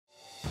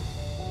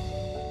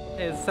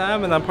Hey, it's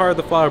Sam and I'm part of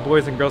the Flower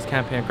Boys and Girls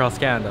campaign across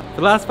Canada. For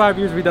the last 5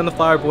 years we've done the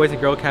Flower Boys and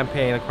Girls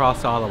campaign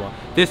across Ottawa.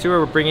 This year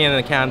we're bringing it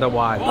in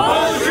Canada-wide.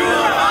 Bonjour,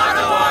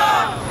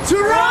 Ottawa!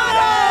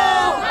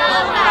 Toronto!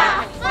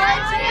 Halifax!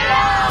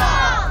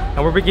 Montreal!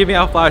 And we'll be giving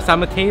out flowers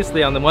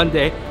simultaneously on the one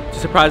day to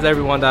surprise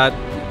everyone that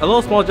a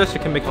little small gesture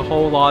can make a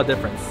whole lot of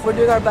difference. We're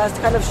doing our best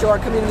to kind of show our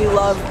community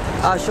love,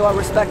 show our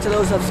respect to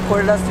those who have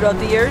supported us throughout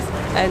the years,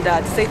 and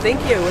to say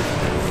thank you with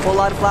a whole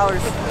lot of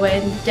flowers.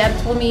 When Deb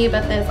told me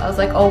about this, I was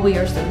like, oh, we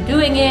are so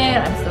doing it.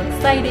 I'm so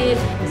excited.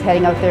 Just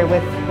heading out there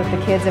with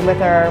the kids and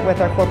with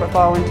our corporate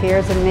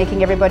volunteers and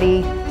making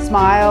everybody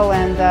smile,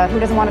 and who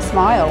doesn't want to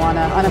smile on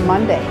a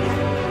Monday?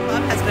 The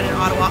club has been in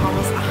Ottawa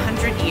almost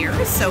 100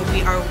 years, so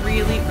we are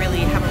really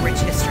have a rich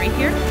history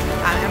here,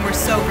 and we're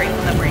so grateful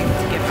that we're able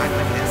to give back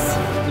like this.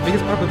 The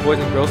biggest part of the Boys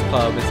and Girls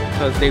Club is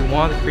because they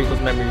want to create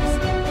those memories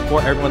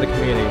for everyone in the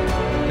community.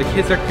 The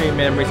kids are creating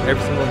memories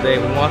every single day.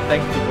 We want to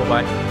thank people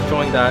by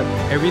showing that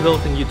every little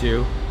thing you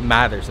do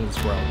matters in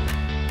this world.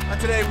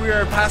 Today we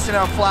are passing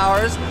out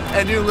flowers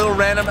and doing little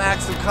random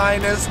acts of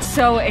kindness.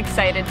 So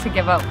excited to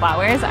give out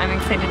flowers. I'm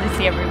excited to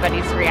see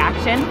everybody's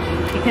reaction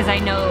because I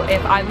know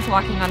if I was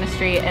walking on the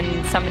street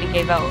and somebody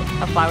gave out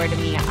a flower to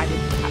me, I would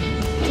be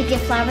happy. To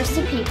give flowers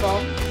to people,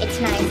 it's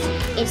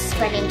nice, it's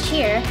spreading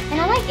cheer, and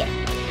I like it.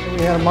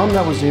 We had a mom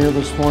that was here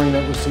this morning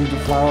that received a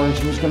flower, and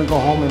she was going to go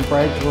home and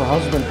brag to her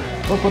husband,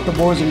 look what the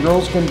boys and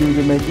girls can do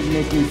to make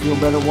me feel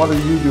better. What are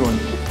you doing?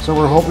 So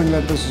we're hoping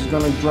that this is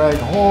going to drag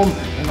home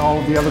and all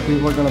of the other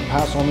people are going to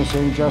pass on the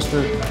same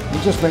gesture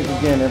and just make,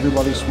 again,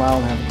 everybody smile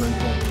and have a great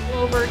day.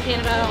 All over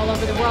Canada, all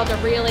over the world, to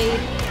really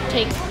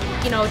take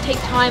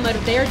time out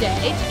of their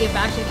day to give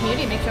back to the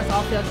community. It makes us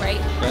all feel great.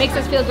 It makes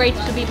us feel great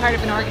to be part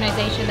of an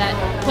organization that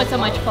puts so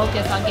much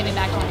focus on giving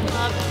back to the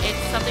community. It's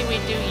something we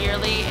do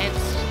yearly.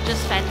 It's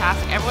just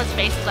fantastic. Everyone's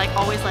face is like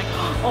always like,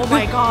 oh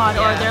my god,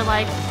 or they're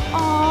like,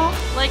 oh,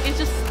 like it's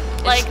just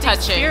like the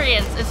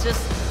experience. It's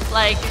just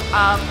like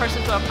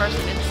person to a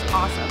person. It's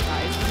awesome,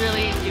 guys.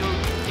 Really do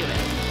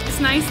it. It's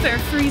nice they're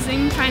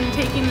freezing, kind of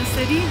taking the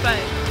city, but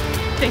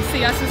they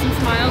see us with some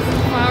smiles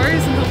and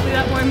flowers, and hopefully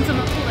that warms them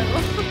up a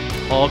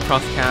little. All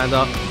across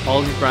Canada,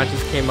 all these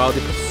branches came out.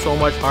 They put so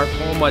much heart,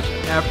 so much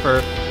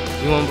effort.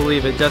 You won't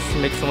believe it, just to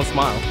make someone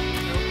smile.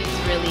 Nobody's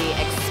really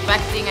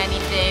expecting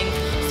anything,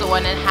 so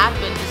when it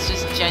happens, it's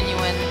just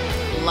genuine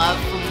love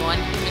from one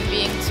human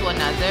being to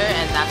another,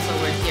 and that's why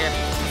we're here,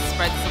 to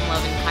spread some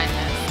love and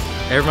kindness.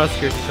 Everyone's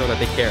here to show that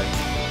they care.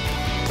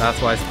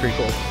 That's why it's pretty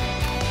cool.